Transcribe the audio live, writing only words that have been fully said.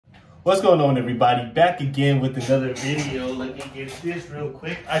What's going on, everybody? Back again with another video. Let me get this real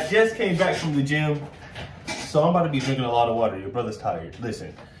quick. I just came back from the gym, so I'm about to be drinking a lot of water. Your brother's tired.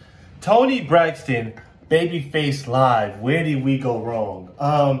 Listen, Toni Braxton, BabyFace Live. Where did we go wrong?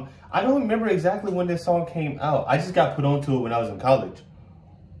 I don't remember exactly when this song came out. I just got put onto it when I was in college,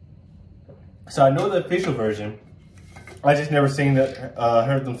 so I know the official version. I just never seen that,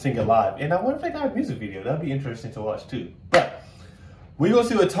 heard them sing it live, and I wonder if they got a music video. That'd be interesting to watch too. But we gonna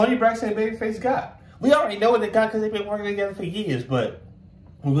see what Toni Braxton and BabyFace got. We already know what they got because they've been working together for years, but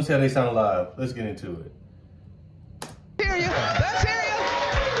we're gonna see how they sound live. Let's get into it. Hear you. Let's hear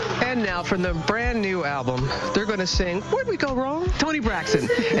you. And now from the brand new album, they're gonna sing "Where'd We Go Wrong?" Toni Braxton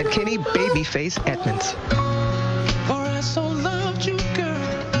and Kenny "BabyFace" Edmonds. For I so loved you, girl,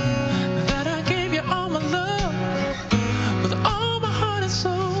 that I gave you all my love, with all my heart and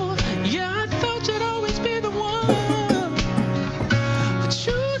soul. Yeah, I thought you'd always be the one, but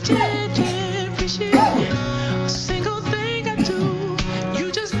you didn't appreciate a single thing I do.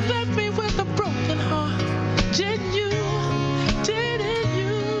 You just left me with a broken heart, didn't you? Didn't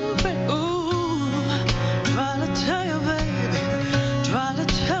you, baby? Ooh, try to tell you, baby, try to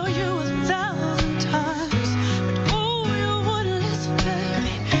tell you 1,000 times, but oh, you wouldn't listen,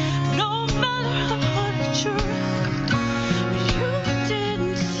 baby. No matter how hard you tried, you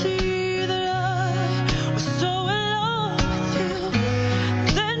didn't see that I was so in love with you.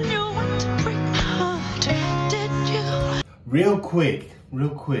 Then you went to break my heart, didn't you? Real quick,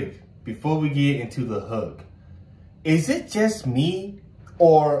 before we get into the hook, is it just me,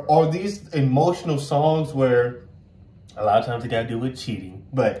 or are these emotional songs where a lot of times they gotta do with cheating,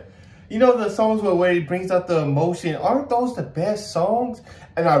 but you know, the songs where it brings out the emotion, aren't those the best songs?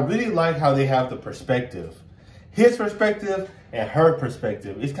 And I really like how they have the perspective, his perspective and her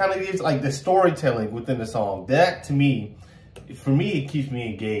perspective. It kind of gives like the storytelling within the song. That to me, for me, it keeps me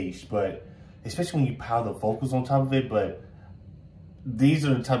engaged, but especially when you pile the vocals on top of it. But these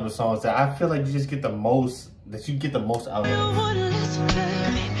are the type of songs that I feel like you just get the most, that you get the most out You of. wouldn't listen,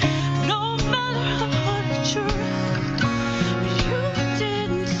 baby. No matter how hard you tried, you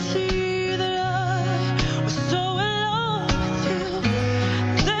didn't see that I was so in love with you.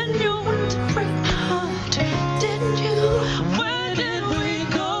 Then you went to break my heart, didn't you? Where did we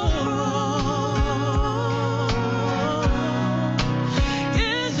go wrong?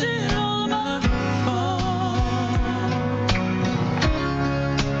 Is it all my fault?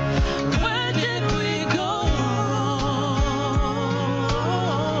 Where did we go wrong?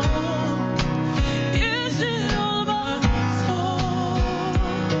 Is it all my fault?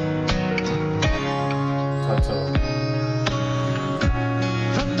 Tonto.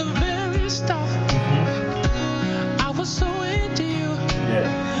 From the very start, I was so into you.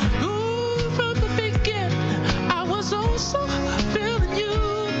 Yeah. Ooh, from the beginning, I was also feeling you,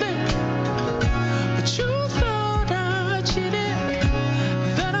 baby. But you thought I cheated,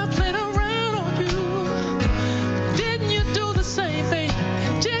 that I played around on you. Didn't you do the same thing?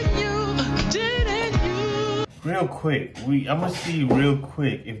 Didn't you? Didn't you? Real quick, I'm gonna see real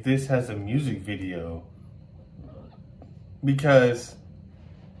quick if this has a music video, because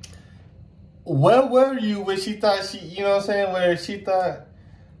where were you when she thought she, you know what I'm saying, where she thought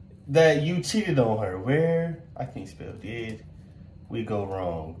that you cheated on her? Where, I can't spell, did we go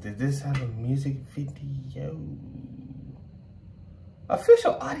wrong? Did this have a music video?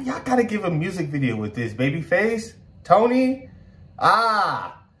 Official audio, y'all gotta give a music video with this. BabyFace, Toni,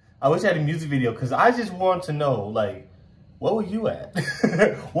 I wish I had a music video, because I just want to know, like, what were you at?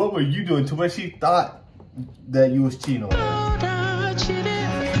 What were you doing to where she thought that you was cheating on her? Thought I cheated,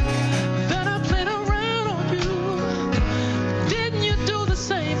 that I played around on you. Didn't you do the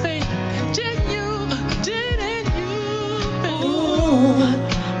same thing? Didn't you? Didn't you? Ooh,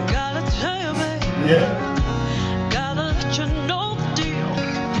 gotta tell you, baby. Yeah. Gotta let you know the deal.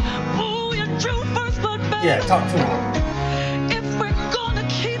 Ooh, you drew first blood, baby. Yeah, talk to her. If we're gonna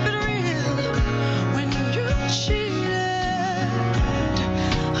keep it real, when you cheated,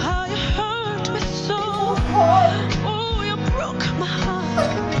 how you hurt me so. Oh, you broke my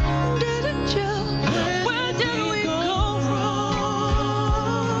heart, didn't you? Where did we go wrong?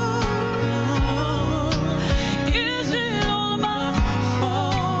 Is it all my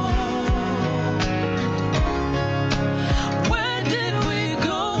fault? Where did we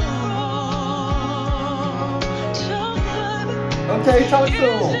go wrong? Tell me, Okay, talk to is him.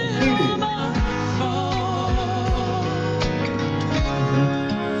 it Beat all it. my fault?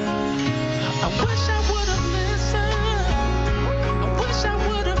 I wish I would have listened. I wish I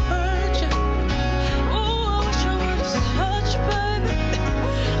would have heard you. Oh, I wish I would have touched, baby.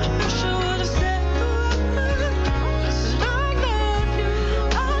 I wish I would have said, I love you.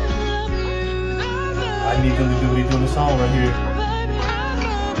 I love I need them to do what they do in the song right here.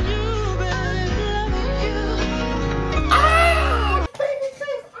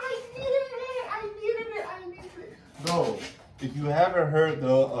 Bro, if you haven't heard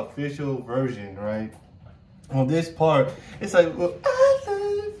the official version, right? On this part, it's like, well, I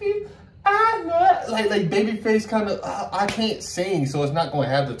love you, I love, like BabyFace kind of, I can't sing, so it's not going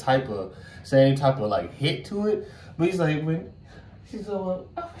to have the same type of like hit to it. But he's like, when she's like,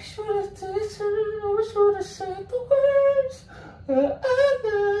 I wish you would have said the words, I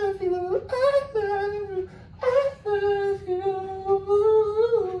love you, I love you, I love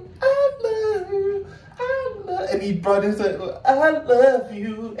you, I love you. And he brought his like, I love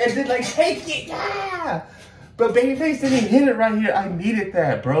you, and then like take it, yeah. But BabyFace didn't hit it right here. I needed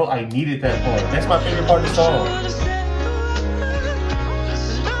that, bro. I needed that part. That's my favorite part of the song.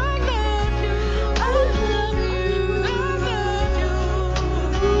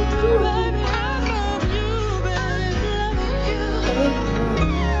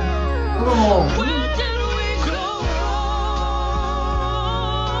 Come on.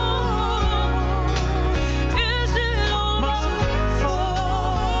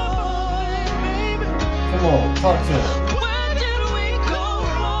 Come on, talk to him. Where did we go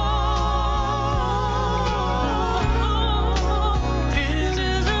wrong? Is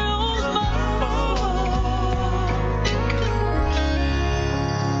it all my fault?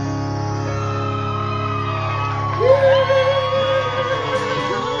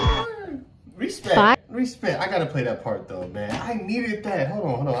 Respect. I gotta play that part though, man. I needed that.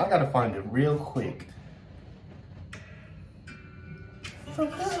 Hold on. I gotta find it real quick. I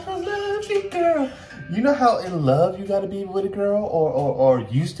love you, girl. You know how in love you gotta be with a girl, or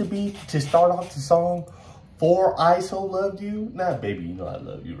used to be, to start off the song? For I so loved you. Not baby, you know I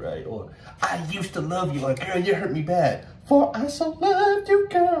love you, right? Or I used to love you, like girl, you hurt me bad. For I so loved you,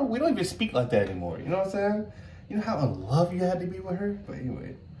 girl. We don't even speak like that anymore. You know what I'm saying? You know how in love you had to be with her? But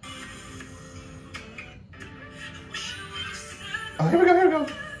anyway. Oh, here we go.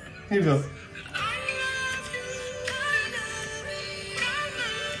 Here we go.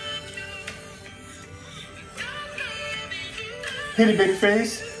 Hit it,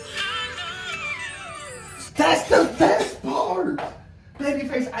 BabyFace. That's the best part.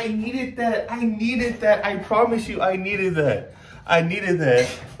 BabyFace, I needed that. I promise you, I needed that. I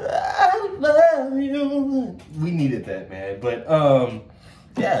love you. We needed that, man. But,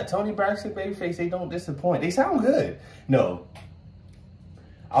 yeah, Toni Braxton, BabyFace, they don't disappoint. They sound good. No.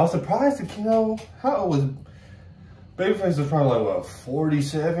 I was surprised to, how old was BabyFace was probably like, what,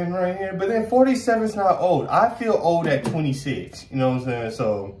 47 right here? But then 47 is not old. I feel old at 26, you know what I'm saying?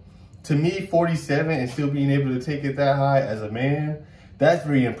 So, to me, 47 and still being able to take it that high as a man, that's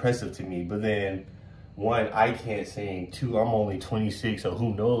very impressive to me. But then, one, I can't sing. Two, I'm only 26, so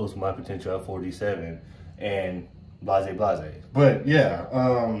who knows my potential at 47. And blase. But, yeah,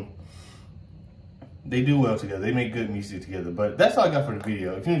 they do well together. They make good music together. But that's all I got for the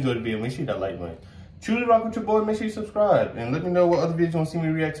video. If you enjoyed the video, make sure you hit that like button. Truly rock with your boy. Make sure you subscribe. And let me know what other videos you want to see me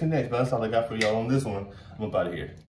react to next. But that's all I got for y'all on this one. I'm up out of here.